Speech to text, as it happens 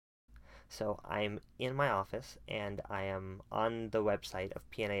So I'm in my office and I am on the website of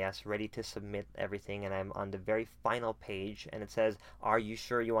PNAS ready to submit everything, and I'm on the very final page and it says, "Are you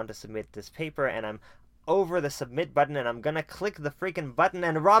sure you want to submit this paper?" And I'm over the submit button and I'm gonna click the freaking button,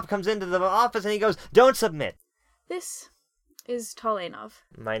 and Rob comes into the office and he goes, "Don't submit." This is Tal Einav.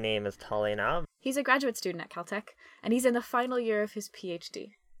 My name is Tal Einav. He's a graduate student at Caltech, and he's in the final year of his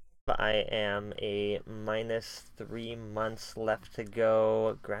PhD. I am a minus 3 months left to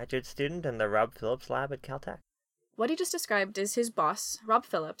go graduate student in the Rob Phillips lab at Caltech. What he just described is his boss, Rob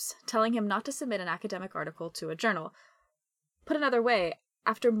Phillips, telling him not to submit an academic article to a journal. Put another way,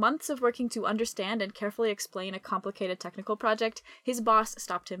 after months of working to understand and carefully explain a complicated technical project, his boss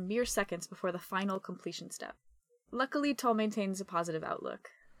stopped him mere seconds before the final completion step. Luckily, Tal maintains a positive outlook.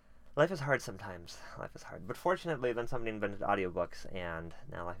 Life is hard sometimes. Life is hard. But fortunately, then somebody invented audiobooks, and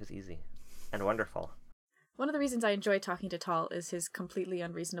now life is easy and wonderful. One of the reasons I enjoy talking to Tal is his completely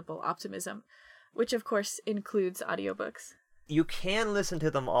unreasonable optimism, which of course includes audiobooks. You can listen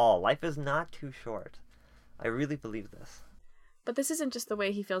to them all. Life is not too short. I really believe this. But this isn't just the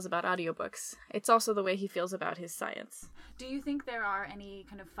way he feels about audiobooks. It's also the way he feels about his science. Do you think there are any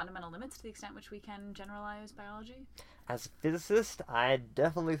kind of fundamental limits to the extent which we can generalize biology? As a physicist, I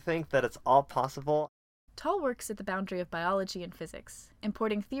definitely think that it's all possible. Tal works at the boundary of biology and physics,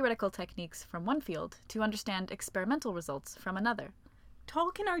 importing theoretical techniques from one field to understand experimental results from another. Tal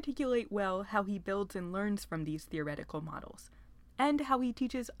can articulate well how he builds and learns from these theoretical models, and how he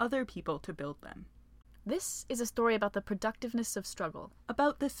teaches other people to build them. This is a story about the productiveness of struggle,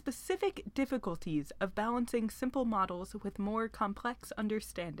 about the specific difficulties of balancing simple models with more complex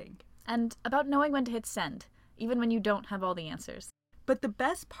understanding, and about knowing when to hit send, even when you don't have all the answers. But the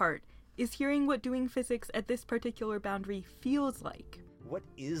best part is hearing what doing physics at this particular boundary feels like. What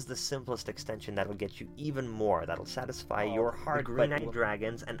is the simplest extension that will get you even more, that'll satisfy your heart, green-eyed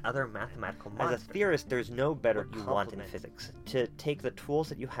dragons, and other mathematical monsters? As a theorist, there's no better you want in physics. To take the tools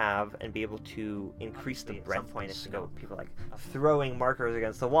that you have and be able to increase the breadth and scope. People like throwing markers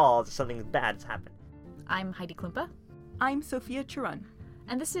against the wall, something bad's happened. I'm Heidi Klumpa. I'm Sophia Charun.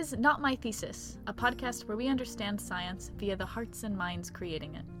 And this is Not My Thesis, a podcast where we understand science via the hearts and minds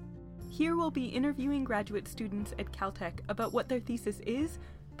creating it. Here we'll be interviewing graduate students at Caltech about what their thesis is,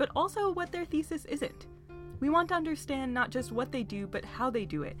 but also what their thesis isn't. We want to understand not just what they do, but how they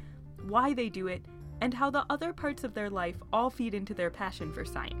do it, why they do it, and how the other parts of their life all feed into their passion for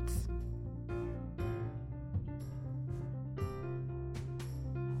science.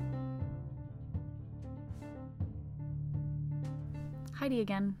 Heidi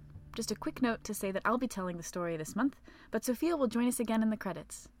again. Just a quick note to say that I'll be telling the story this month, but Sophia will join us again in the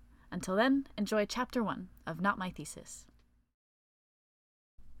credits. Until then, enjoy Chapter 1 of Not My Thesis.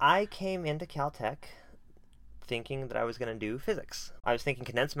 I came into Caltech thinking that I was going to do physics. I was thinking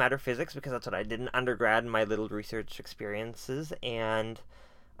condensed matter physics because that's what I did in undergrad in my little research experiences, and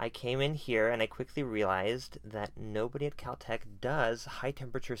I came in here and I quickly realized that nobody at Caltech does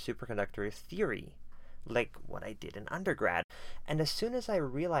high-temperature superconductor theory like what I did in undergrad. And as soon as I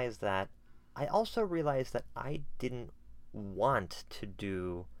realized that, I also realized that I didn't want to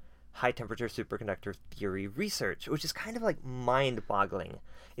do high-temperature superconductor theory research, which is kind of like mind-boggling.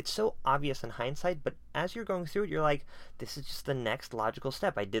 It's so obvious in hindsight, but as you're going through it, you're like, this is just the next logical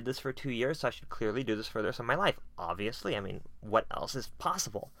step. I did this for 2 years, so I should clearly do this for the rest of my life. Obviously, I mean, what else is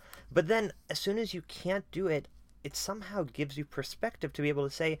possible? But then, as soon as you can't do it, it somehow gives you perspective to be able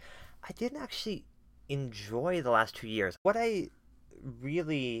to say, I didn't actually enjoy the last 2 years. What I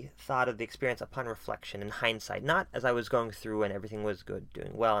really thought of the experience upon reflection in hindsight, not as I was going through and everything was good,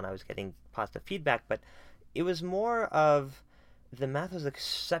 doing well, and I was getting positive feedback, but it was more of the math was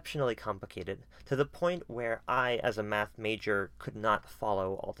exceptionally complicated to the point where I, as a math major, could not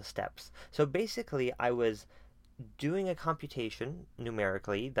follow all the steps. So basically, I was doing a computation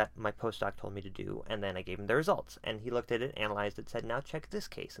numerically that my postdoc told me to do, and then I gave him the results, and he looked at it, analyzed it, said, now check this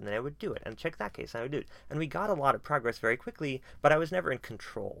case, and then I would do it, and check that case, and I would do it. And we got a lot of progress very quickly, but I was never in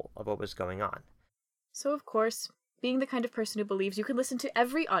control of what was going on. So of course, being the kind of person who believes you can listen to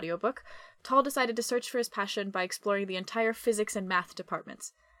every audiobook, Tal decided to search for his passion by exploring the entire physics and math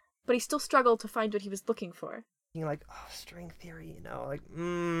departments. But he still struggled to find what he was looking for. Like, oh, string theory,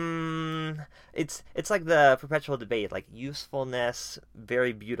 it's like the perpetual debate, like usefulness,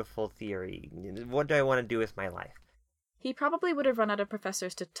 very beautiful theory. What do I want to do with my life? He probably would have run out of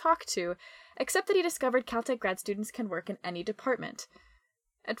professors to talk to, except that he discovered Caltech grad students can work in any department.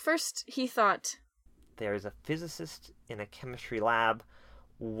 At first, he thought, there's a physicist in a chemistry lab.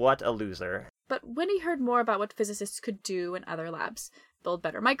 What a loser. But when he heard more about what physicists could do in other labs, build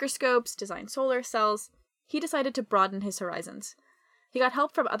better microscopes, design solar cells, he decided to broaden his horizons. He got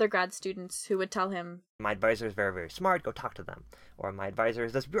help from other grad students who would tell him, My advisor is very, very smart, go talk to them. Or my advisor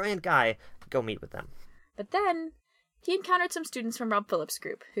is this brilliant guy, go meet with them. but then he encountered some students from Rob Phillips'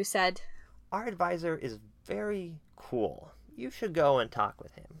 group who said, Our advisor is very cool. You should go and talk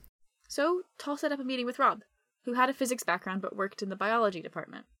with him. So Tal set up a meeting with Rob, who had a physics background but worked in the biology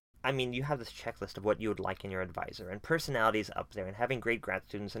department. I mean, you have this checklist of what you would like in your advisor, and personality's up there, and having great grad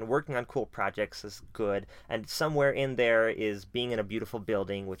students and working on cool projects is good, and somewhere in there is being in a beautiful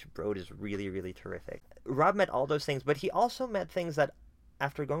building, which Broad is really, really terrific. Rob met all those things, but he also met things that,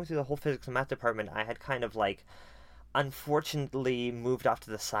 after going through the whole physics and math department, I had kind of unfortunately moved off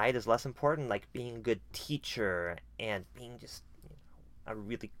to the side as less important, like being a good teacher and being just a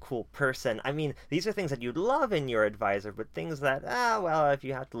really cool person. I mean, these are things that you'd love in your advisor, but things that, well, if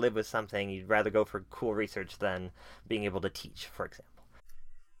you have to live with something, you'd rather go for cool research than being able to teach, for example.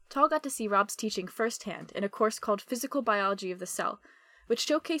 Tal got to see Rob's teaching firsthand in a course called Physical Biology of the Cell, which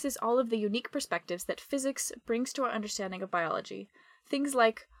showcases all of the unique perspectives that physics brings to our understanding of biology. Things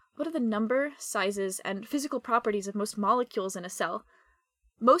like, what are the number, sizes, and physical properties of most molecules in a cell?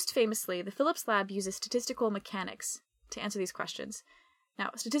 Most famously, the Phillips lab uses statistical mechanics to answer these questions. Now,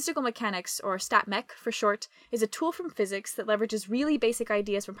 statistical mechanics, or StatMech for short, is a tool from physics that leverages really basic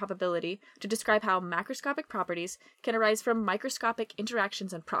ideas from probability to describe how macroscopic properties can arise from microscopic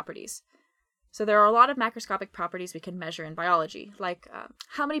interactions and properties. So there are a lot of macroscopic properties we can measure in biology, like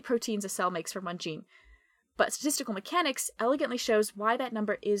how many proteins a cell makes from one gene. But statistical mechanics elegantly shows why that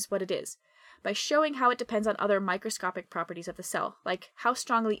number is what it is, by showing how it depends on other microscopic properties of the cell, like how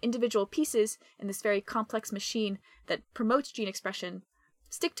strongly individual pieces in this very complex machine that promotes gene expression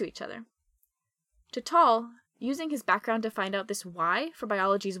stick to each other. To Tal, using his background to find out this why for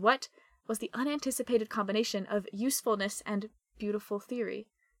biology's what was the unanticipated combination of usefulness and beautiful theory.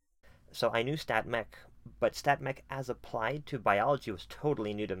 So I knew StatMech, but StatMech as applied to biology was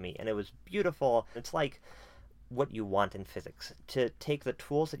totally new to me, and it was beautiful. It's like what you want in physics, to take the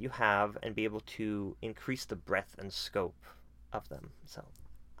tools that you have and be able to increase the breadth and scope of them. So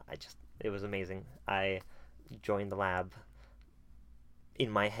it was amazing. I joined the lab in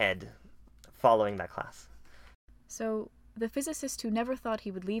my head following that class. So, the physicist who never thought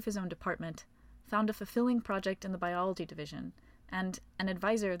he would leave his own department found a fulfilling project in the biology division, and an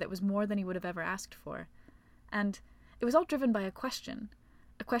advisor that was more than he would have ever asked for. And it was all driven by a question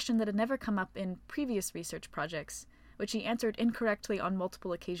that had never come up in previous research projects, which he answered incorrectly on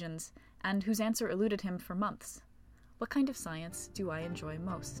multiple occasions, and whose answer eluded him for months. What kind of science do I enjoy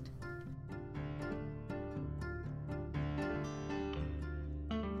most?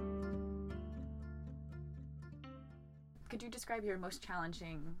 Could you describe your most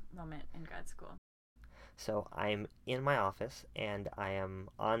challenging moment in grad school? So I'm in my office, and I am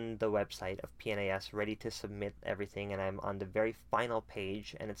on the website of PNAS ready to submit everything, and I'm on the very final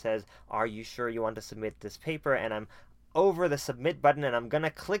page, and it says, are you sure you want to submit this paper? And I'm over the submit button, and I'm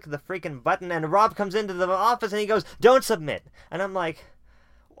gonna click the freaking button, and Rob comes into the office, and he goes, don't submit. And I'm like,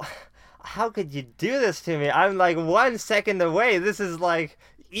 how could you do this to me? I'm like 1 second away. This is like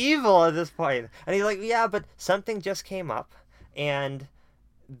evil at this point. And he's like, yeah, but something just came up, and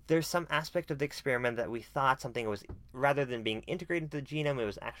there's some aspect of the experiment that we thought something was, rather than being integrated into the genome, it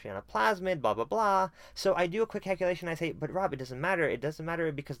was actually on a plasmid, blah, blah, blah. So I do a quick calculation. I say, but Rob, it doesn't matter. It doesn't matter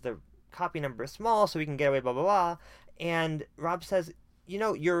because the copy number is small, so we can get away, blah, blah, blah. And Rob says,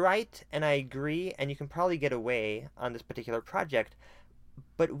 you're right, and I agree, and you can probably get away on this particular project,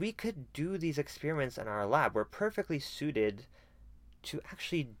 but we could do these experiments in our lab. We're perfectly suited to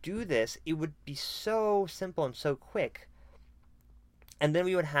actually do this. It would be so simple and so quick. And then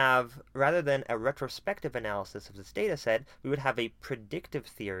we would have, rather than a retrospective analysis of this data set, we would have a predictive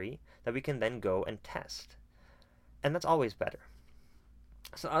theory that we can then go and test. And that's always better.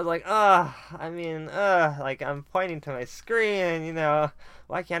 So I was like, like I'm pointing to my screen, and,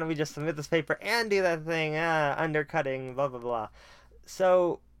 why can't we just submit this paper and do that thing? Undercutting, blah, blah, blah.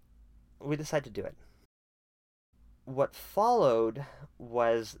 So we decided to do it. What followed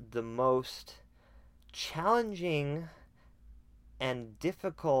was the most challenging and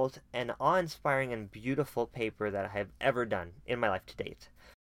difficult and awe-inspiring and beautiful paper that I have ever done in my life to date.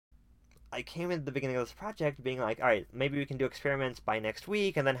 I came in the beginning of this project being like, all right, maybe we can do experiments by next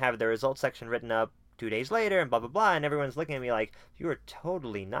week and then have the results section written up 2 days later and blah, blah, blah. And everyone's looking at me like, you are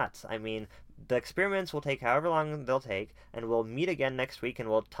totally nuts. I mean, the experiments will take however long they'll take, and we'll meet again next week and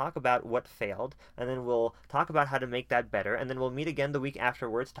we'll talk about what failed, and then we'll talk about how to make that better, and then we'll meet again the week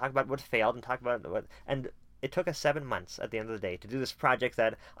afterwards, talk about what failed and talk about what... And it took us 7 months at the end of the day to do this project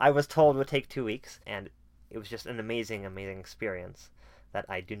that I was told would take 2 weeks, and it was just an amazing, amazing experience that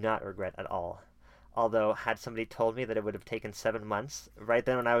I do not regret at all. Although, had somebody told me that it would have taken 7 months, right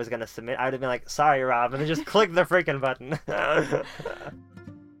then when I was going to submit, I would have been like, sorry, Rob, and then just click the freaking button.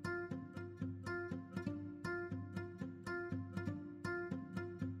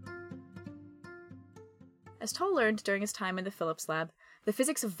 As Tal learned during his time in the Phillips lab, the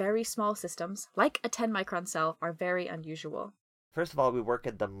physics of very small systems, like a 10-micron cell, are very unusual. First of all, we work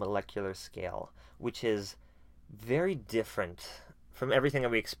at the molecular scale, which is very different from everything that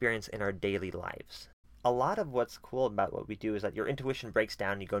we experience in our daily lives. A lot of what's cool about what we do is that your intuition breaks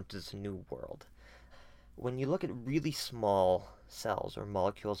down and you go into this new world. When you look at really small cells or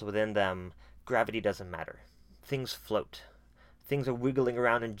molecules within them, gravity doesn't matter. Things float. Things are wiggling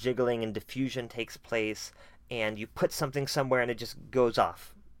around and jiggling, and diffusion takes place, and you put something somewhere and it just goes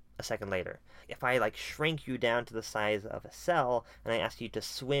off a second later. If I shrink you down to the size of a cell and I asked you to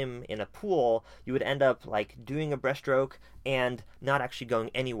swim in a pool, you would end up doing a breaststroke and not actually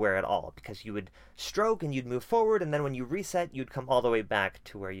going anywhere at all, because you would stroke and you'd move forward, and then when you reset, you'd come all the way back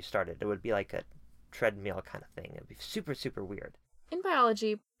to where you started. It would be like a treadmill kind of thing. It would be super, super weird. In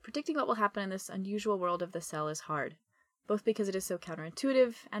biology, predicting what will happen in this unusual world of the cell is hard, both because it is so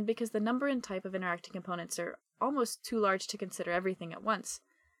counterintuitive and because the number and type of interacting components are almost too large to consider everything at once.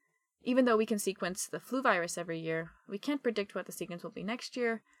 Even though we can sequence the flu virus every year, we can't predict what the sequence will be next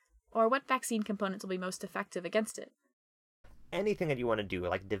year, or what vaccine components will be most effective against it. Anything that you want to do,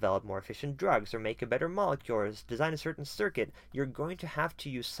 like develop more efficient drugs or make a better molecule or design a certain circuit, you're going to have to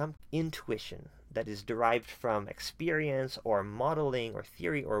use some intuition that is derived from experience or modeling or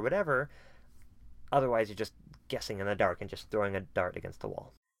theory or whatever. Otherwise, you're just guessing in the dark and just throwing a dart against the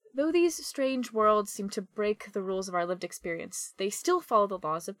wall. Though these strange worlds seem to break the rules of our lived experience, they still follow the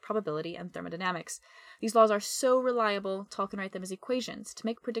laws of probability and thermodynamics. These laws are so reliable, Tal can write them as equations to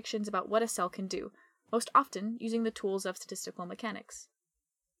make predictions about what a cell can do, most often using the tools of statistical mechanics.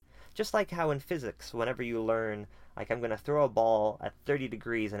 Just like how in physics, whenever you learn, I'm going to throw a ball at 30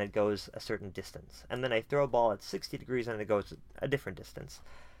 degrees and it goes a certain distance, and then I throw a ball at 60 degrees and it goes a different distance.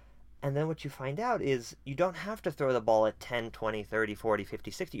 And then what you find out is you don't have to throw the ball at 10, 20, 30, 40,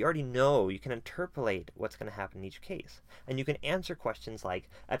 50, 60. You already know. You can interpolate what's going to happen in each case. And you can answer questions like,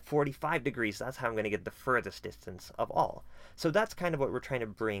 at 45 degrees, that's how I'm going to get the furthest distance of all. So that's kind of what we're trying to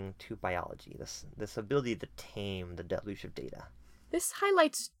bring to biology, this ability to tame the deluge of data. This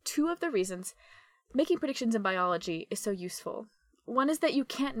highlights two of the reasons making predictions in biology is so useful. One is that you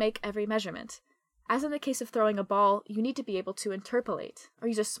can't make every measurement. As in the case of throwing a ball, you need to be able to interpolate, or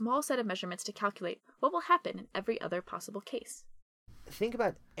use a small set of measurements to calculate what will happen in every other possible case. Think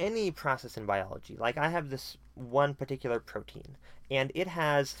about any process in biology. I have this one particular protein, and it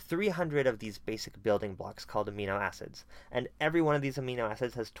has 300 of these basic building blocks called amino acids, and every one of these amino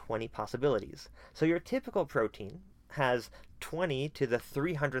acids has 20 possibilities. So your typical protein has 20 to the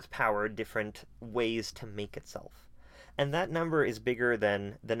 300th power different ways to make itself. And that number is bigger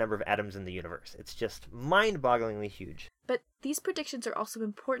than the number of atoms in the universe. It's just mind-bogglingly huge. But these predictions are also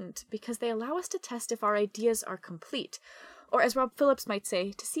important because they allow us to test if our ideas are complete, or as Rob Phillips might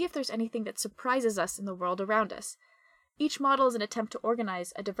say, to see if there's anything that surprises us in the world around us. Each model is an attempt to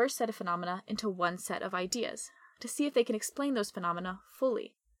organize a diverse set of phenomena into one set of ideas, to see if they can explain those phenomena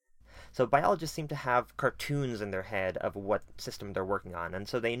fully. So biologists seem to have cartoons in their head of what system they're working on. And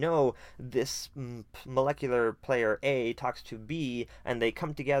so they know this molecular player A talks to B, and they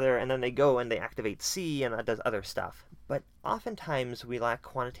come together, and then they go and they activate C, and that does other stuff. But oftentimes we lack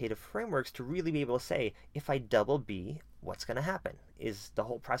quantitative frameworks to really be able to say, if I double B, what's going to happen? Is the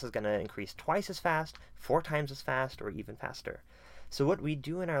whole process going to increase twice as fast, 4 times as fast, or even faster? So what we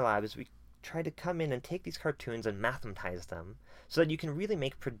do in our lab is we try to come in and take these cartoons and mathematize them so that you can really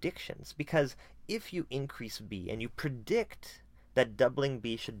make predictions. Because if you increase B and you predict that doubling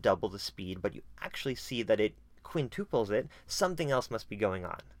B should double the speed, but you actually see that it quintuples it, something else must be going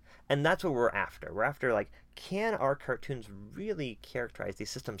on. And that's what we're after. We're after, can our cartoons really characterize these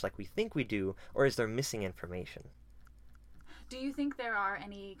systems like we think we do, or is there missing information? Do you think there are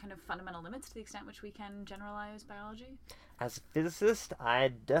any kind of fundamental limits to the extent which we can generalize biology? As a physicist, I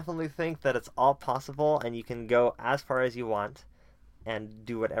definitely think that it's all possible, and you can go as far as you want and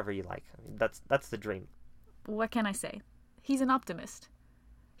do whatever you like. That's the dream. What can I say? He's an optimist.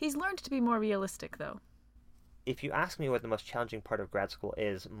 He's learned to be more realistic, though. If you ask me what the most challenging part of grad school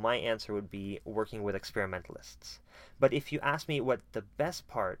is, my answer would be working with experimentalists. But if you ask me what the best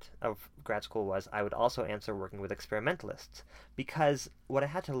part of grad school was, I would also answer working with experimentalists. Because what I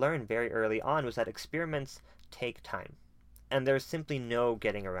had to learn very early on was that experiments take time. And there's simply no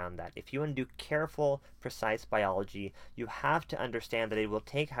getting around that. If you want to do careful, precise biology, you have to understand that it will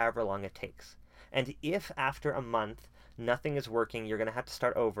take however long it takes. And if after a month nothing is working, you're going to have to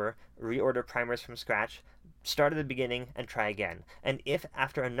start over, reorder primers from scratch, start at the beginning, and try again. And if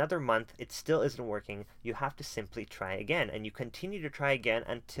after another month it still isn't working, you have to simply try again. And you continue to try again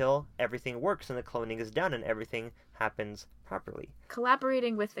until everything works and the cloning is done and everything happens properly.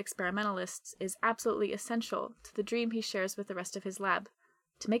 Collaborating with experimentalists is absolutely essential to the dream he shares with the rest of his lab,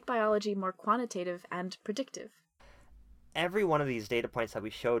 to make biology more quantitative and predictive. Every one of these data points that we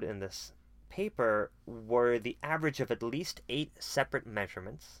showed in this paper were the average of at least 8 separate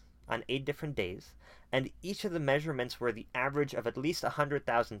measurements on 8 different days, and each of the measurements were the average of at least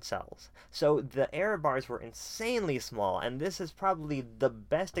 100,000 cells. So the error bars were insanely small, and this is probably the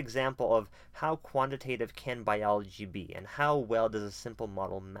best example of how quantitative can biology be, and how well does a simple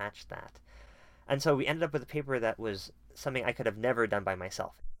model match that. And so we ended up with a paper that was something I could have never done by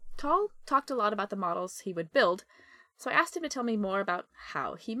myself. Tal talked a lot about the models he would build, so I asked him to tell me more about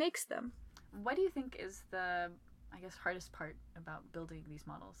how he makes them. What do you think is the, hardest part about building these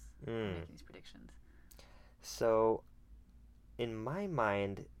models and making these predictions? So, in my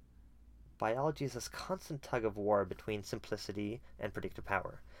mind, biology is this constant tug of war between simplicity and predictive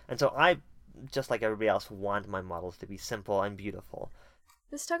power. And so I, just like everybody else, want my models to be simple and beautiful.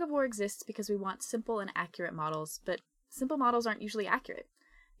 This tug of war exists because we want simple and accurate models, but simple models aren't usually accurate,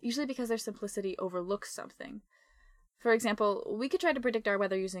 usually because their simplicity overlooks something. For example, we could try to predict our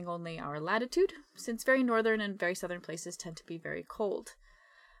weather using only our latitude, since very northern and very southern places tend to be very cold.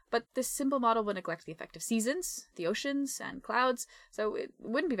 But this simple model would neglect the effect of seasons, the oceans, and clouds, so it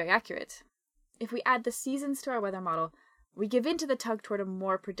wouldn't be very accurate. If we add the seasons to our weather model, we give in to the tug toward a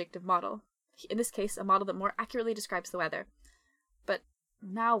more predictive model. In this case, a model that more accurately describes the weather. But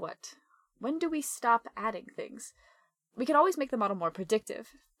now what? When do we stop adding things? We could always make the model more predictive.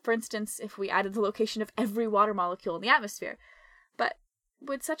 For instance, if we added the location of every water molecule in the atmosphere. But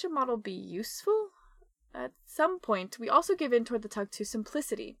would such a model be useful? At some point, we also give in toward the tug to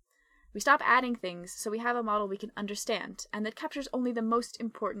simplicity. We stop adding things so we have a model we can understand, and that captures only the most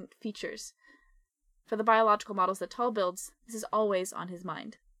important features. For the biological models that Tal builds, this is always on his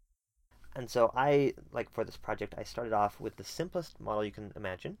mind. And so for this project, I started off with the simplest model you can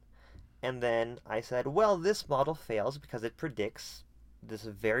imagine. And then I said, well, this model fails because it predicts this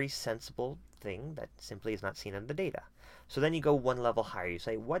very sensible thing that simply is not seen in the data. So then you go one level higher. You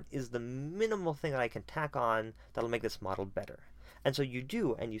say, what is the minimal thing that I can tack on that'll make this model better? And so you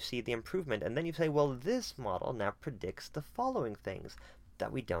do, and you see the improvement. And then you say, well, this model now predicts the following things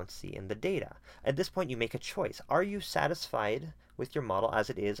that we don't see in the data. At this point, you make a choice. Are you satisfied with your model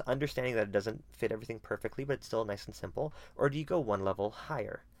as it is, understanding that it doesn't fit everything perfectly, but it's still nice and simple? Or do you go one level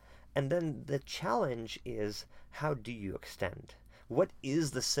higher? And then the challenge is, how do you extend? What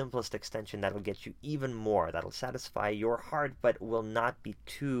is the simplest extension that'll get you even more, that'll satisfy your heart, but will not be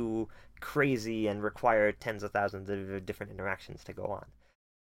too crazy and require tens of thousands of different interactions to go on?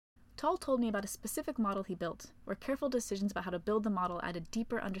 Tal told me about a specific model he built, where careful decisions about how to build the model add a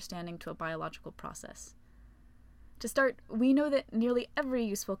deeper understanding to a biological process. To start, we know that nearly every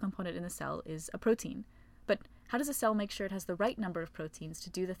useful component in the cell is a protein. But how does a cell make sure it has the right number of proteins to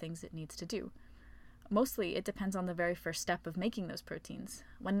do the things it needs to do? Mostly, it depends on the very first step of making those proteins,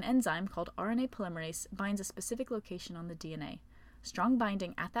 when an enzyme called RNA polymerase binds a specific location on the DNA. Strong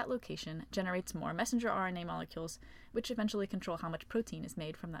binding at that location generates more messenger RNA molecules, which eventually control how much protein is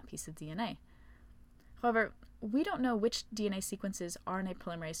made from that piece of DNA. However, we don't know which DNA sequences RNA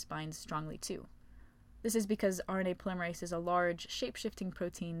polymerase binds strongly to. This is because RNA polymerase is a large, shape-shifting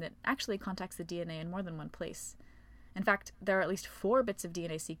protein that actually contacts the DNA in more than one place. In fact, there are at least 4 bits of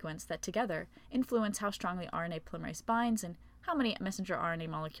DNA sequence that together influence how strongly RNA polymerase binds and how many messenger RNA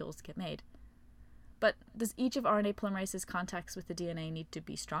molecules get made. But does each of RNA polymerase's contacts with the DNA need to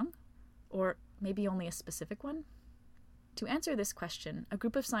be strong? Or maybe only a specific one? To answer this question, a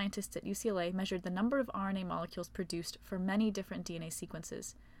group of scientists at UCLA measured the number of RNA molecules produced for many different DNA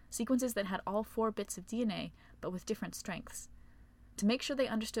sequences that had all 4 bits of DNA, but with different strengths. To make sure they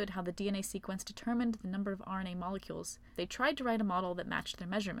understood how the DNA sequence determined the number of RNA molecules, they tried to write a model that matched their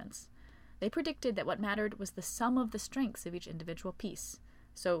measurements. They predicted that what mattered was the sum of the strengths of each individual piece.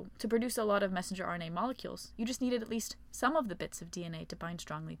 So, to produce a lot of messenger RNA molecules, you just needed at least some of the bits of DNA to bind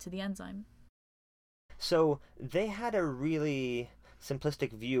strongly to the enzyme. So they had a really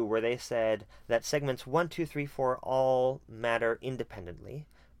simplistic view where they said that segments 1, 2, 3, 4 all matter independently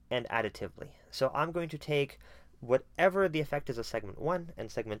and additively. So I'm going to take whatever the effect is of segment 1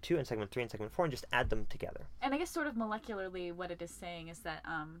 and segment 2 and segment 3 and segment 4 and just add them together. And I guess sort of molecularly what it is saying is that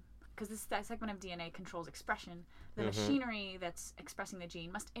because that segment of DNA controls expression, the machinery that's expressing the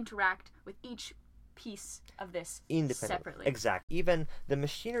gene must interact with each piece of this separately. Exactly. Even the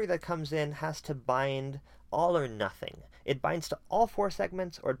machinery that comes in has to bind all or nothing. It binds to all 4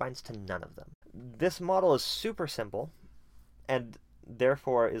 segments or it binds to none of them. This model is super simple and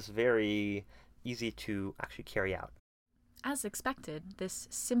therefore is very easy to actually carry out. As expected, this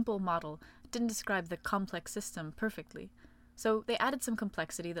simple model didn't describe the complex system perfectly, so they added some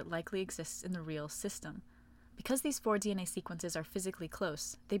complexity that likely exists in the real system. Because these 4 DNA sequences are physically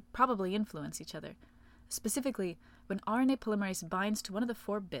close, they probably influence each other. Specifically, when RNA polymerase binds to one of the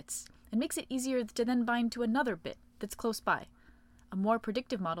 4 bits, it makes it easier to then bind to another bit that's close by. A more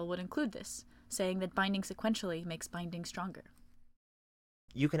predictive model would include this, saying that binding sequentially makes binding stronger.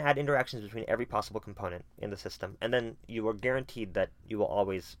 You can add interactions between every possible component in the system, and then you are guaranteed that you will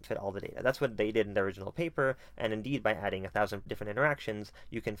always fit all the data. That's what they did in the original paper, and indeed by adding 1,000 different interactions,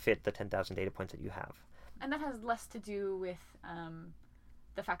 you can fit the 10,000 data points that you have. And that has less to do with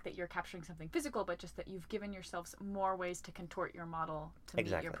the fact that you're capturing something physical, but just that you've given yourselves more ways to contort your model to meet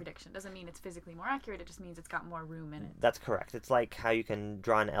your prediction. Doesn't mean it's physically more accurate, it just means it's got more room in it. That's correct. It's like how you can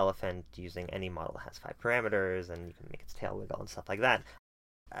draw an elephant using any model that has 5 parameters, and you can make its tail wiggle and stuff like that.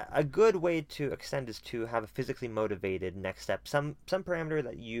 A good way to extend is to have a physically motivated next step. Some parameter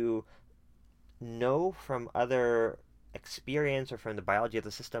that you know from other experience or from the biology of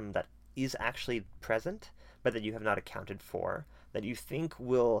the system that is actually present, but that you have not accounted for, that you think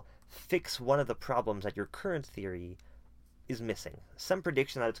will fix one of the problems that your current theory is missing. Some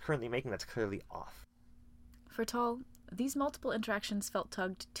prediction that it's currently making that's clearly off. For Tal, these multiple interactions felt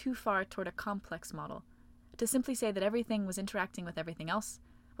tugged too far toward a complex model. To simply say that everything was interacting with everything else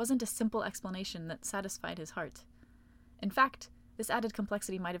wasn't a simple explanation that satisfied his heart. In fact, this added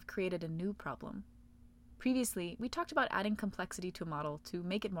complexity might have created a new problem. Previously, we talked about adding complexity to a model to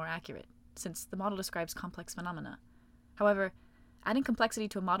make it more accurate, since the model describes complex phenomena. However, adding complexity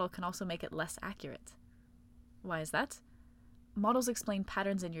to a model can also make it less accurate. Why is that? Models explain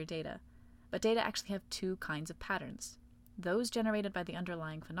patterns in your data, but data actually have 2 kinds of patterns: those generated by the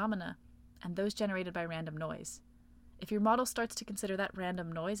underlying phenomena and those generated by random noise. If your model starts to consider that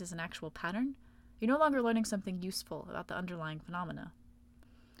random noise as an actual pattern, you're no longer learning something useful about the underlying phenomena.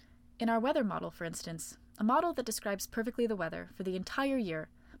 In our weather model, for instance, a model that describes perfectly the weather for the entire year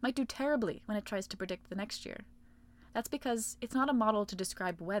might do terribly when it tries to predict the next year. That's because it's not a model to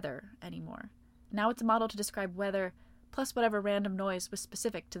describe weather anymore. Now it's a model to describe weather plus whatever random noise was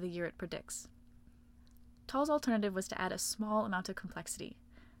specific to the year it predicts. Tal's alternative was to add a small amount of complexity,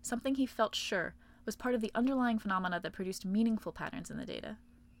 something he felt sure was part of the underlying phenomena that produced meaningful patterns in the data.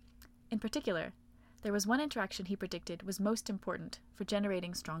 In particular, there was one interaction he predicted was most important for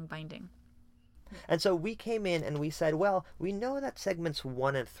generating strong binding. And so we came in and we said, well, we know that segments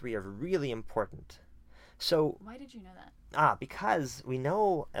 1 and 3 are really important. So why did you know that? Because we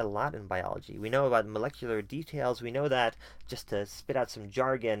know a lot in biology. We know about molecular details. We know that, just to spit out some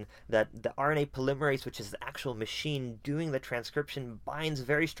jargon, that the RNA polymerase, which is the actual machine doing the transcription, binds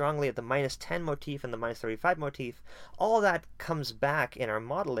very strongly at the -10 motif and the -35 motif. All that comes back in our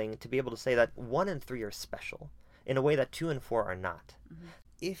modeling to be able to say that 1 and 3 are special in a way that 2 and 4 are not. Mm-hmm.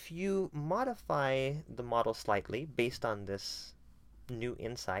 If you modify the model slightly based on this new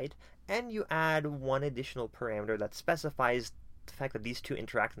insight, and you add one additional parameter that specifies the fact that these 2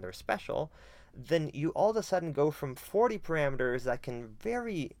 interact and they're special, then you all of a sudden go from 40 parameters that can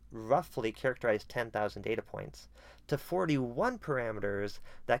very roughly characterize 10,000 data points to 41 parameters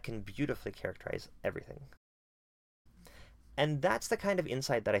that can beautifully characterize everything. And that's the kind of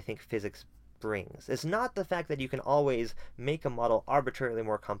insight that I think physics brings. It's not the fact that you can always make a model arbitrarily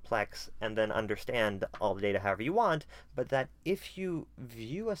more complex and then understand all the data however you want, but that if you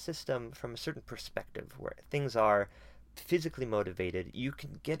view a system from a certain perspective where things are physically motivated, you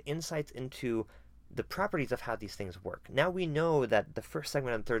can get insights into the properties of how these things work. Now we know that the first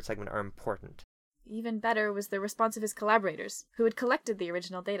segment and third segment are important. Even better was the response of his collaborators, who had collected the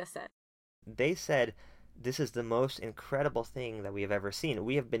original data set. They said, this is the most incredible thing that we have ever seen.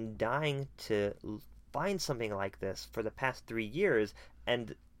 We have been dying to find something like this for the past 3 years,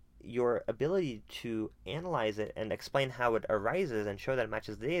 and your ability to analyze it and explain how it arises and show that it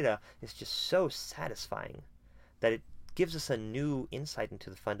matches the data is just so satisfying that it gives us a new insight into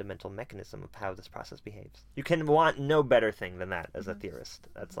the fundamental mechanism of how this process behaves. You can want no better thing than that as a theorist.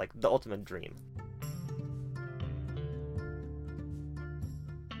 That's like the ultimate dream.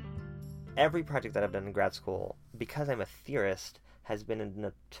 Every project that I've done in grad school, because I'm a theorist, has been in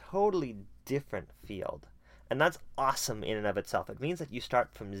a totally different field. And that's awesome in and of itself. It means that you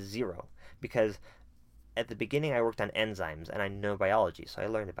start from zero, because at the beginning I worked on enzymes, and I know biology, so I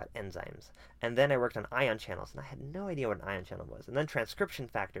learned about enzymes. And then I worked on ion channels, and I had no idea what an ion channel was. And then transcription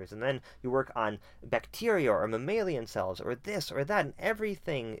factors, and then you work on bacteria or mammalian cells, or this or that, and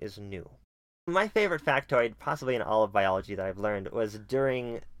everything is new. My favorite factoid, possibly in all of biology that I've learned, was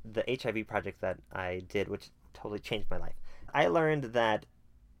during the HIV project that I did, which totally changed my life. I learned that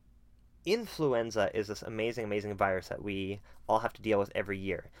influenza is this amazing, amazing virus that we all have to deal with every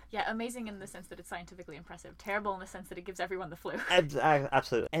year. Yeah, amazing in the sense that it's scientifically impressive. Terrible in the sense that it gives everyone the flu.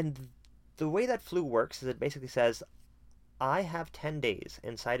 Absolutely. And the way that flu works is it basically says, I have 10 days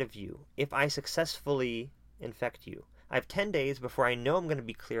inside of you. If I successfully infect you, I have 10 days before I know I'm going to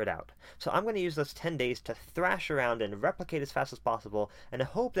be cleared out. So I'm going to use those 10 days to thrash around and replicate as fast as possible and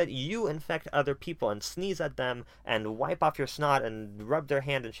hope that you infect other people and sneeze at them and wipe off your snot and rub their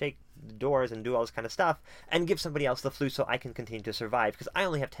hand and shake the doors and do all this kind of stuff and give somebody else the flu so I can continue to survive because I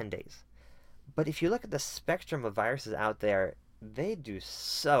only have 10 days. But if you look at the spectrum of viruses out there, they do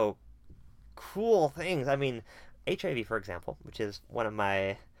so cool things. I mean, HIV, for example, which is one of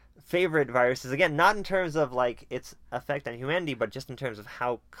my favorite viruses, again, not in terms of like its effect on humanity, but just in terms of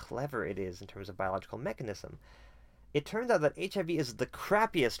how clever it is in terms of biological mechanism. It turns out that HIV is the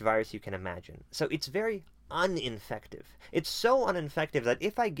crappiest virus you can imagine. So it's very uninfective. It's so uninfective that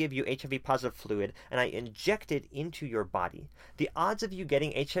if I give you HIV positive fluid and I inject it into your body, the odds of you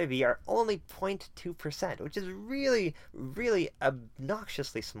getting HIV are only 0.2%, which is really, really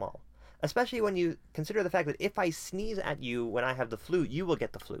obnoxiously small. Especially when you consider the fact that if I sneeze at you when I have the flu, you will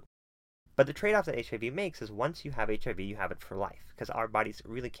get the flu. But the trade-off that HIV makes is once you have HIV, you have it for life, because our bodies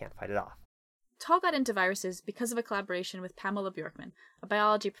really can't fight it off. Tal got into viruses because of a collaboration with Pamela Bjorkman, a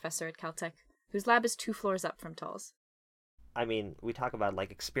biology professor at Caltech, whose lab is 2 floors up from Tal's. I mean, we talk about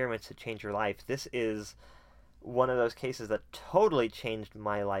like experiments to change your life. This is one of those cases that totally changed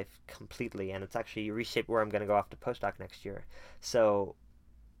my life completely, and it's actually reshaped where I'm going to go off to postdoc next year. So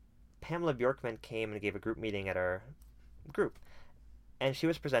Pamela Bjorkman came and gave a group meeting at our group, and she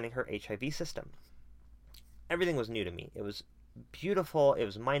was presenting her HIV system. Everything was new to me. It was beautiful. It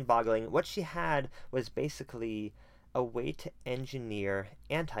was mind-boggling. What she had was basically a way to engineer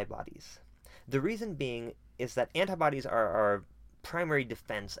antibodies. The reason being is that antibodies are our primary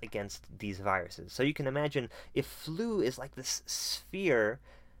defense against these viruses. So you can imagine if flu is like this sphere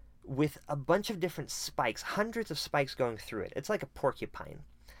with a bunch of different spikes, hundreds of spikes going through it. It's like a porcupine.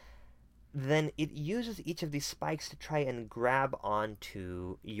 Then it uses each of these spikes to try and grab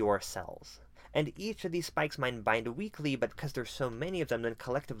onto your cells. And each of these spikes might bind weakly, but because there's so many of them, then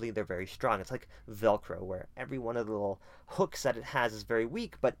collectively they're very strong. It's like Velcro, where every one of the little hooks that it has is very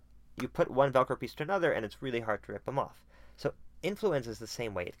weak, but you put one Velcro piece to another, and it's really hard to rip them off. So influenza is the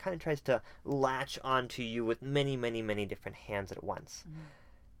same way. It kind of tries to latch onto you with many, many, many different hands at once. Mm-hmm.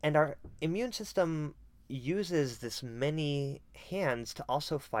 And our immune system uses this many hands to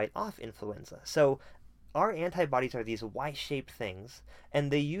also fight off influenza. So our antibodies are these Y-shaped things, and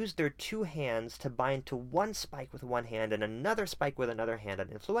they use their 2 hands to bind to one spike with one hand and another spike with another hand on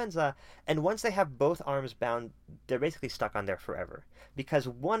influenza, and once they have both arms bound, they're basically stuck on there forever. Because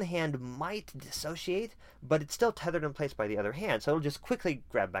one hand might dissociate, but it's still tethered in place by the other hand, so it'll just quickly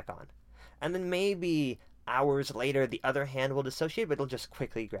grab back on. And then maybe hours later, the other hand will dissociate, but it'll just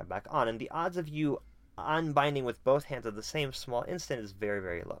quickly grab back on, and the odds of you unbinding with both hands at the same small instant is very,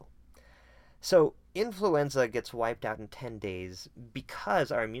 very low. So influenza gets wiped out in 10 days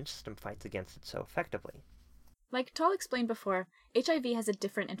because our immune system fights against it so effectively. Like Tal explained before, HIV has a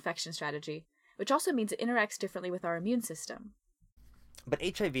different infection strategy, which also means it interacts differently with our immune system. But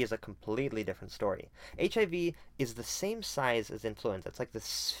HIV is a completely different story. HIV is the same size as influenza. It's like this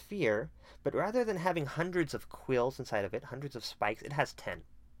sphere, but rather than having hundreds of quills inside of it, hundreds of spikes, it has 10.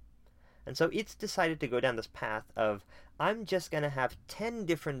 And so it's decided to go down this path of, I'm just going to have 10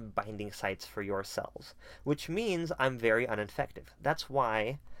 different binding sites for your cells, which means I'm very uninfective. That's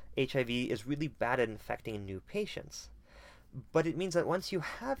why HIV is really bad at infecting new patients. But it means that once you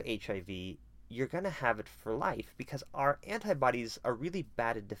have HIV, you're going to have it for life because our antibodies are really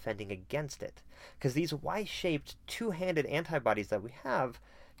bad at defending against it. Because these Y-shaped 2-handed antibodies that we have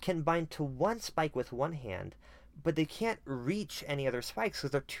can bind to one spike with one hand, but they can't reach any other spikes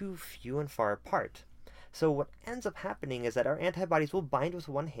because they're too few and far apart. So what ends up happening is that our antibodies will bind with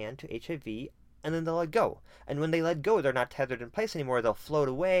one hand to HIV, and then they'll let go. And when they let go, they're not tethered in place anymore. They'll float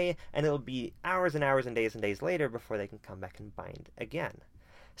away, and it'll be hours and hours and days later before they can come back and bind again.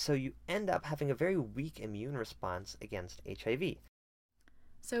 So you end up having a very weak immune response against HIV.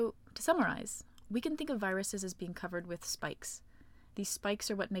 So, to summarize, we can think of viruses as being covered with spikes. These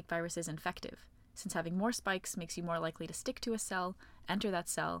spikes are what make viruses infective, since having more spikes makes you more likely to stick to a cell, enter that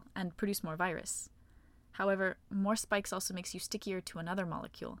cell, and produce more virus. However, more spikes also makes you stickier to another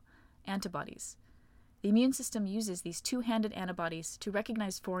molecule, antibodies. The immune system uses these 2-handed antibodies to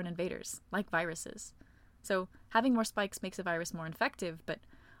recognize foreign invaders, like viruses. So, having more spikes makes a virus more infective, but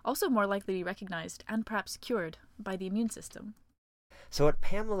also more likely to be recognized and perhaps cured by the immune system. So what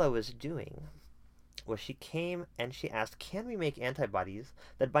Pamela was doing was she came and she asked, can we make antibodies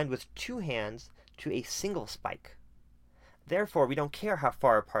that bind with two hands to a single spike? Therefore, we don't care how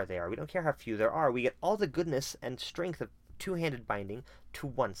far apart they are. We don't care how few there are. We get all the goodness and strength of two-handed binding to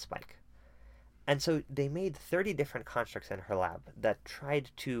one spike. And so they made 30 different constructs in her lab that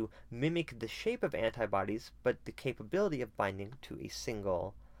tried to mimic the shape of antibodies, but the capability of binding to a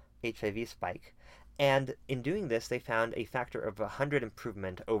single HIV spike. And in doing this, they found a factor of 100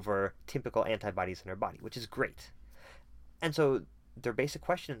 improvement over typical antibodies in our body, which is great. And so their basic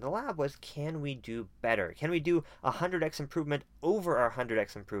question in the lab was, can we do better? Can we do 100x improvement over our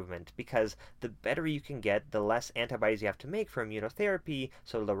 100x improvement? Because the better you can get, the less antibodies you have to make for immunotherapy,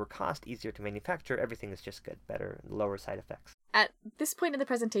 so lower cost, easier to manufacture, everything is just good, better, lower side effects. At this point in the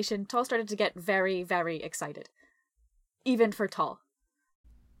presentation, Tal started to get very, very excited. Even for Tal.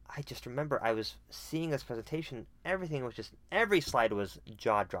 I just remember I was seeing this presentation, everything was just, every slide was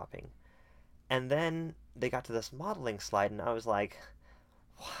jaw-dropping. And then they got to this modeling slide, and I was like,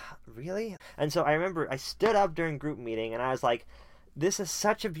 really? And so I remember I stood up during group meeting, and I was like, this is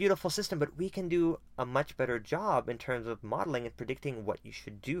such a beautiful system, but we can do a much better job in terms of modeling and predicting what you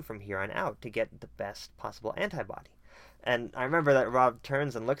should do from here on out to get the best possible antibody. And I remember that Rob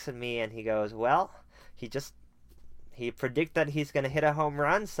turns and looks at me, and he goes, well, he predict that he's going to hit a home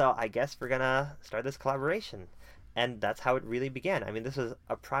run, so I guess we're going to start this collaboration. And that's how it really began. I mean, this was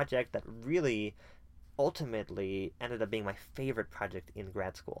a project that really ultimately ended up being my favorite project in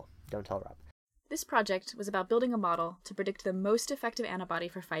grad school. Don't tell Rob. This project was about building a model to predict the most effective antibody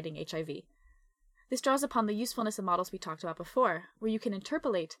for fighting HIV. This draws upon the usefulness of models we talked about before, where you can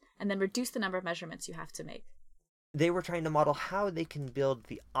interpolate and then reduce the number of measurements you have to make. They were trying to model how they can build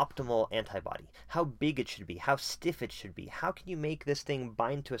the optimal antibody, how big it should be, how stiff it should be. How can you make this thing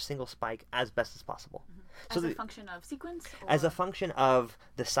bind to a single spike as best as possible? Mm-hmm. As a function of sequence? Or? As a function of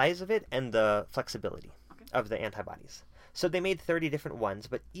the size of it and the flexibility of the antibodies. So they made 30 different ones,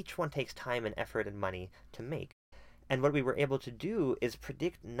 but each one takes time and effort and money to make. And what we were able to do is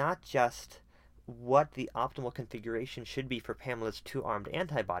predict not just what the optimal configuration should be for Pamela's two-armed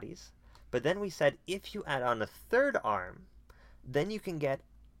antibodies, but then we said, if you add on a third arm, then you can get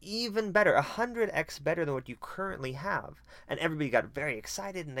even better, 100x better than what you currently have. And everybody got very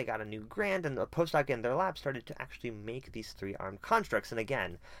excited, and they got a new grant, and the postdoc in their lab started to actually make these three-armed constructs. And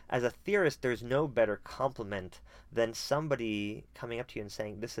again, as a theorist, there's no better compliment than somebody coming up to you and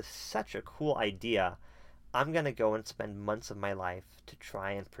saying, this is such a cool idea. I'm going to go and spend months of my life to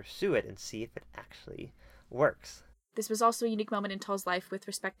try and pursue it and see if it actually works. This was also a unique moment in Tal's life with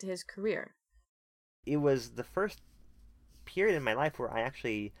respect to his career. It was the first period in my life where I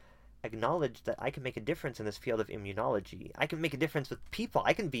actually acknowledged that I can make a difference in this field of immunology. I can make a difference with people.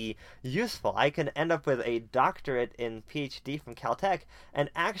 I can be useful. I can end up with a doctorate in PhD from Caltech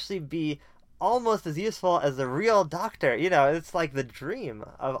and actually be almost as useful as a real doctor. You know, it's like the dream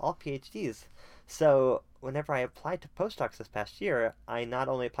of all PhDs. So whenever I applied to postdocs this past year, I not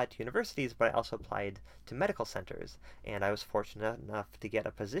only applied to universities, but I also applied to medical centers. And I was fortunate enough to get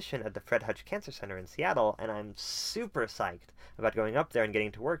a position at the Fred Hutch Cancer Center in Seattle, and I'm super psyched about going up there and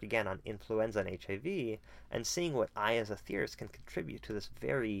getting to work again on influenza and HIV, and seeing what I as a theorist can contribute to this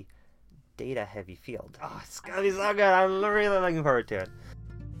very data-heavy field. Oh, it's gonna be so good! I'm really looking forward to it.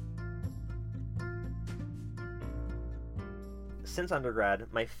 Since undergrad,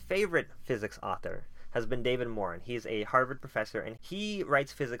 my favorite physics author has been David Morin. He's a Harvard professor, and he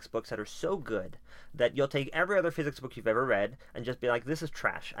writes physics books that are so good that you'll take every other physics book you've ever read and just be like, this is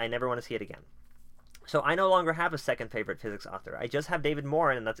trash. I never want to see it again. So I no longer have a second favorite physics author. I just have David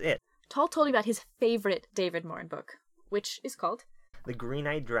Morin, and that's it. Tal told me about his favorite David Morin book, which is called The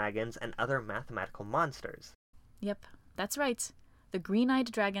Green-Eyed Dragons and Other Mathematical Monsters. Yep, that's right. The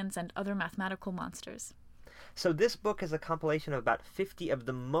Green-Eyed Dragons and Other Mathematical Monsters. So this book is a compilation of about 50 of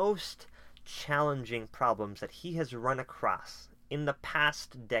the most challenging problems that he has run across in the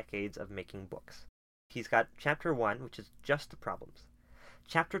past decades of making books. He's got chapter 1, which is just the problems.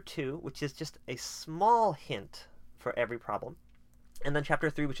 Chapter 2, which is just a small hint for every problem. And then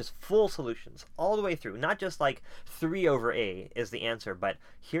chapter 3, which is full solutions all the way through. Not just like 3 over A is the answer, but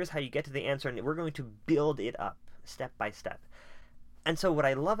here's how you get to the answer, and we're going to build it up step by step. And so what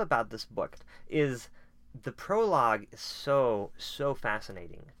I love about this book is the prologue is so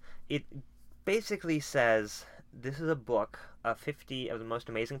fascinating. It basically says this is a book of 50 of the most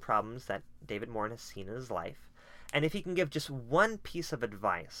amazing problems that David Morin has seen in his life. And if he can give just one piece of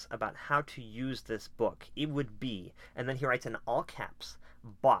advice about how to use this book, it would be, and then he writes in all caps,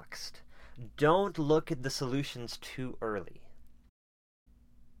 boxed, don't look at the solutions too early.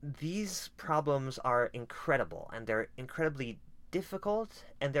 these problems are incredible, and they're incredibly difficult,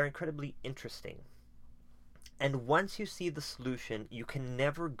 and they're incredibly interesting. And once you see the solution, you can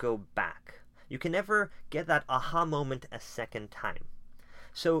never go back. You can never get that aha moment a second time.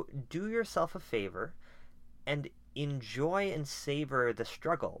 So do yourself a favor and enjoy and savor the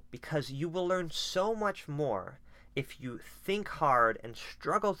struggle, because you will learn so much more if you think hard and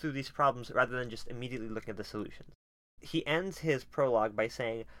struggle through these problems rather than just immediately looking at the solutions. He ends his prologue by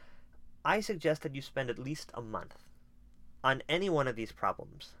saying, I suggest that you spend at least a month on any one of these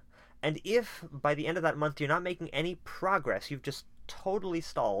problems. And if by the end of that month you're not making any progress, you've just totally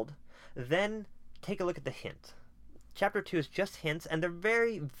stalled, then take a look at the hint. Chapter 2 is just hints, and they're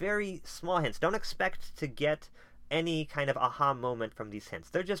very, very small hints. Don't expect to get any kind of aha moment from these hints.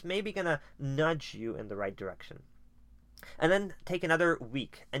 They're just maybe going to nudge you in the right direction. And then take another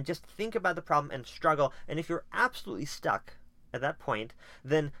week and just think about the problem and struggle. And if you're absolutely stuck at that point,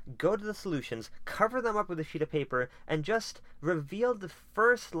 then go to the solutions, cover them up with a sheet of paper, and just reveal the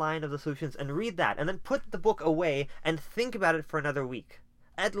first line of the solutions and read that. And then put the book away and think about it for another week,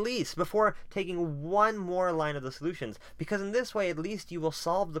 at least, before taking one more line of the solutions, because in this way at least you will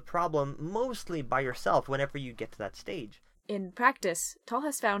solve the problem mostly by yourself whenever you get to that stage. In practice, Tal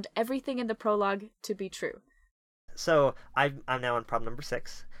has found everything in the prologue to be true. So I'm now on problem number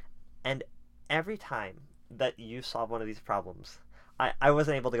 6, and every time that you solve one of these problems, I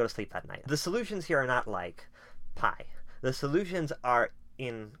wasn't able to go to sleep that night. The solutions here are not like pie. The solutions are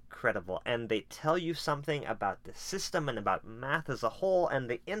incredible, and they tell you something about the system and about math as a whole and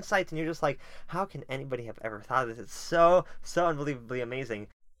the insights, and you're just like, how can anybody have ever thought of this? It's so unbelievably amazing.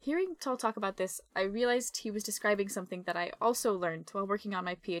 Hearing Tal talk about this, I realized he was describing something that I also learned while working on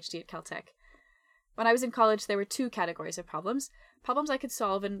my PhD at Caltech. When I was in college, there were 2 categories of problems I could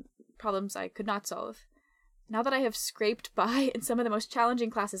solve and problems I could not solve. Now that I have scraped by in some of the most challenging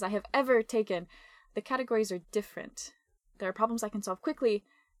classes I have ever taken, the categories are different. There are problems I can solve quickly,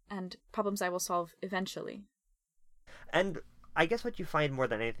 and problems I will solve eventually. And I guess what you find more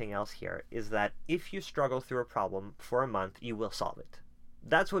than anything else here is that if you struggle through a problem for a month, you will solve it.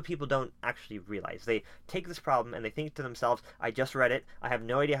 That's what people don't actually realize. They take this problem and they think to themselves, I just read it, I have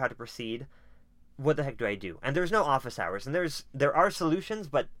no idea how to proceed, what the heck do I do? And there's no office hours, and there are solutions,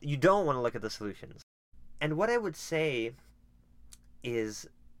 but you don't want to look at the solutions. And what I would say is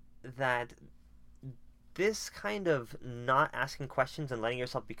that this kind of not asking questions and letting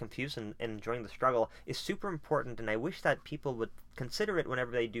yourself be confused and enjoying the struggle is super important, and I wish that people would consider it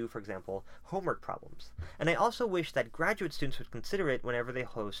whenever they do, for example, homework problems. And I also wish that graduate students would consider it whenever they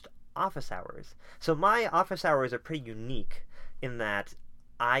host office hours. So my office hours are pretty unique in that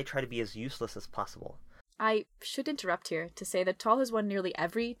I try to be as useless as possible. I should interrupt here to say that Tal has won nearly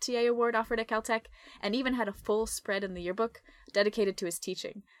every TA award offered at Caltech, and even had a full spread in the yearbook dedicated to his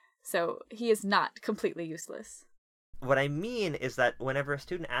teaching. So he is not completely useless. What I mean is that whenever a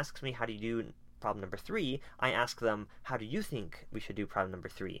student asks me how do you do problem number 3, I ask them, how do you think we should do problem number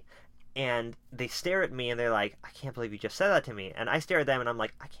 3? And they stare at me and they're like, I can't believe you just said that to me. And I stare at them and I'm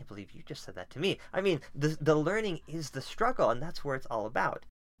like, I can't believe you just said that to me. I mean, the learning is the struggle, and that's where it's all about.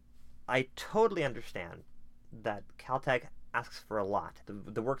 I totally understand that Caltech asks for a lot.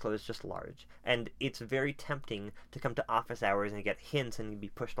 The workload is just large, and it's very tempting to come to office hours and get hints and be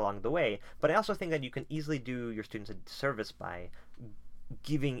pushed along the way. But I also think that you can easily do your students a disservice by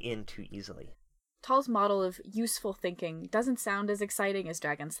giving in too easily. Tal's model of useful thinking doesn't sound as exciting as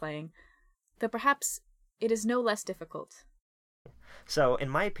dragon slaying, though perhaps it is no less difficult. So, in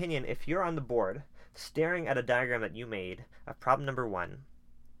my opinion, if you're on the board staring at a diagram that you made of problem number 1,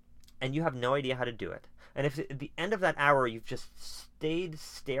 and you have no idea how to do it, and if at the end of that hour you've just stayed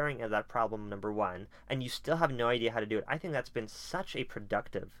staring at that problem number 1, and you still have no idea how to do it, I think that's been such a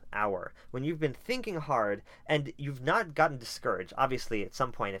productive hour. When you've been thinking hard, and you've not gotten discouraged. Obviously, at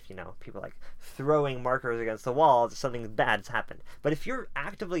some point, if, people like throwing markers against the wall, something bad has happened. But if you're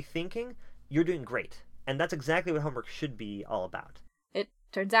actively thinking, you're doing great. And that's exactly what homework should be all about. It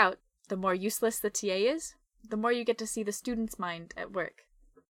turns out, the more useless the TA is, the more you get to see the student's mind at work.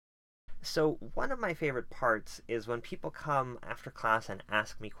 So one of my favorite parts is when people come after class and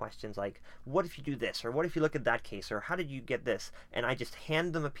ask me questions like, what if you do this? Or what if you look at that case? Or how did you get this? And I just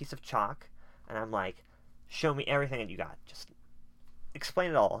hand them a piece of chalk, and I'm like, show me everything that you got. Just explain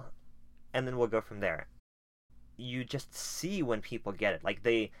it all, and then we'll go from there. You just see when people get it. Like,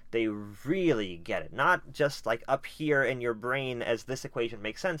 they really get it. Not just, like, up here in your brain as this equation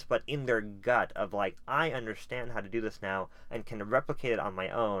makes sense, but in their gut of, like, I understand how to do this now and can replicate it on my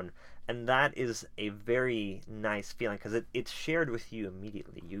own. And that is a very nice feeling because it's shared with you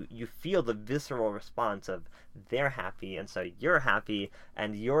immediately. You feel the visceral response of they're happy, and so you're happy,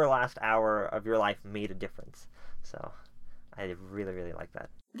 and your last hour of your life made a difference. So I really, really like that.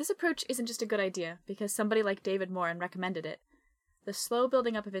 This approach isn't just a good idea because somebody like David Morin recommended it. The slow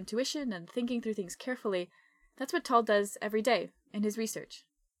building up of intuition and thinking through things carefully, that's what Tal does every day in his research.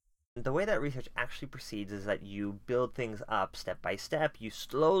 The way that research actually proceeds is that you build things up step by step, you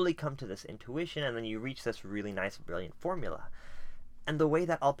slowly come to this intuition, and then you reach this really nice, brilliant formula. And the way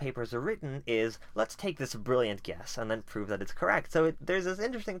that all papers are written is, let's take this brilliant guess and then prove that it's correct. So there's this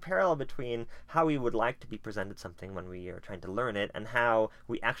interesting parallel between how we would like to be presented something when we are trying to learn it, and how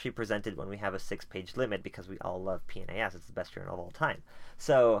we actually present it when we have a 6-page limit, because we all love PNAS. It's the best journal of all time.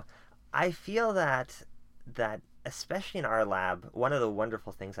 So I feel that especially in our lab, one of the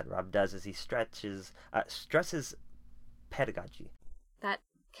wonderful things that Rob does is he stresses pedagogy. That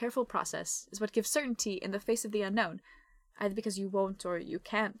careful process is what gives certainty in the face of the unknown, either because you won't or you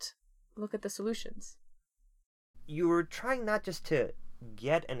can't look at the solutions. You're trying not just to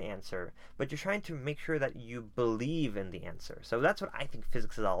get an answer, but you're trying to make sure that you believe in the answer. So that's what I think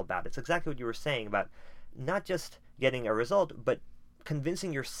physics is all about. It's exactly what you were saying about not just getting a result, but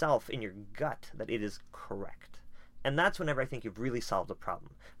convincing yourself in your gut that it is correct. And that's whenever I think you've really solved a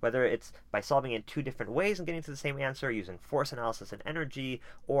problem. Whether it's by solving it 2 different ways and getting to the same answer, using force analysis and energy,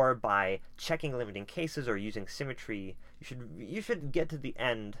 or by checking limiting cases or using symmetry, you should get to the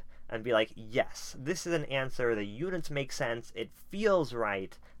end and be like, yes, this is an answer, the units make sense, it feels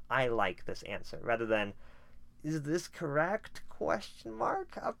right, I like this answer. Rather than, is this correct? ?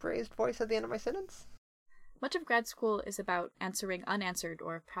 Upraised voice at the end of my sentence. Much of grad school is about answering unanswered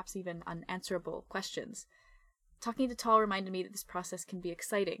or perhaps even unanswerable questions. Talking to Tal reminded me that this process can be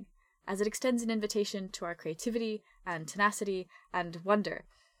exciting, as it extends an invitation to our creativity and tenacity and wonder.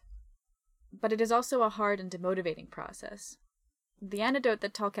 But it is also a hard and demotivating process. The antidote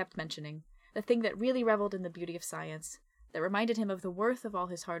that Tal kept mentioning, the thing that really reveled in the beauty of science, that reminded him of the worth of all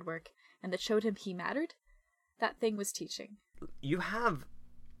his hard work, and that showed him he mattered, that thing was teaching. You have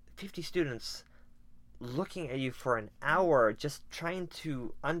 50 students looking at you for an hour just trying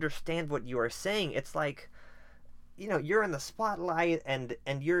to understand what you are saying. It's like, you're in the spotlight and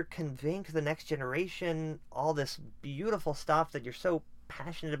you're conveying to the next generation all this beautiful stuff that you're so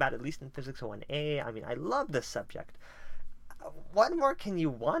passionate about, at least in Physics 1A. I mean, I love this subject. What more can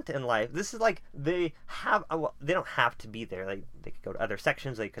you want in life? This is like, they don't have to be there. Like, they could go to other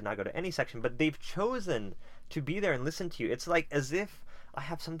sections, they could not go to any section, but they've chosen to be there and listen to you. It's like as if I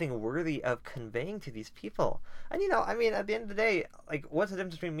have something worthy of conveying to these people. And at the end of the day, like, what's the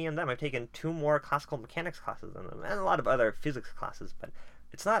difference between me and them? I've taken 2 more classical mechanics classes than them, and a lot of other physics classes, but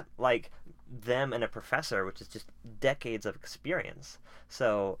it's not like them and a professor, which is just decades of experience.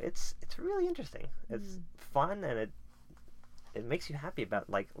 So it's really interesting. It's fun, and it makes you happy about,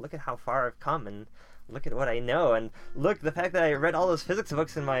 like, look at how far I've come, and look at what I know, and look, the fact that I read all those physics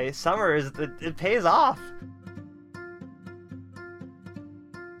books in my summers, it pays off.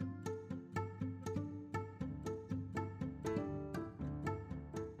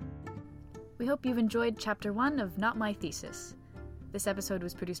 We hope you've enjoyed Chapter 1 of Not My Thesis. This episode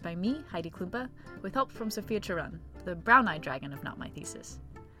was produced by me, Heidi Klumpa, with help from Sophia Charan, the brown-eyed dragon of Not My Thesis.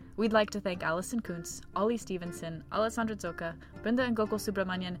 We'd like to thank Allison Kuntz, Ollie Stevenson, Alessandra Zoka, Brenda and Gokul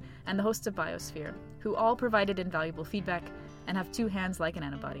Subramanian, and the hosts of Biosphere, who all provided invaluable feedback and have 2 hands like an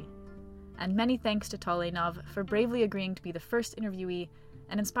antibody. And many thanks to Tal Einav for bravely agreeing to be the first interviewee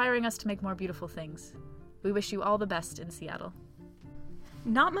and inspiring us to make more beautiful things. We wish you all the best in Seattle.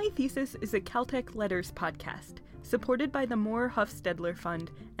 Not My Thesis is a Caltech Letters podcast, supported by the Moore Hufstedler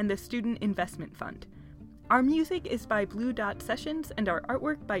Fund and the Student Investment Fund. Our music is by Blue Dot Sessions and our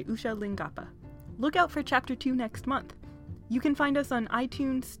artwork by Usha Lingappa. Look out for Chapter 2 next month. You can find us on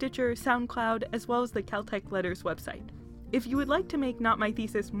iTunes, Stitcher, SoundCloud, as well as the Caltech Letters website. If you would like to make Not My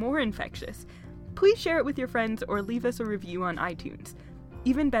Thesis more infectious, please share it with your friends or leave us a review on iTunes.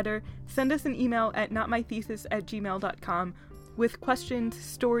 Even better, send us an email at notmythesis@gmail.com with questions,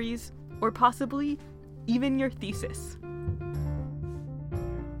 stories, or possibly even your thesis.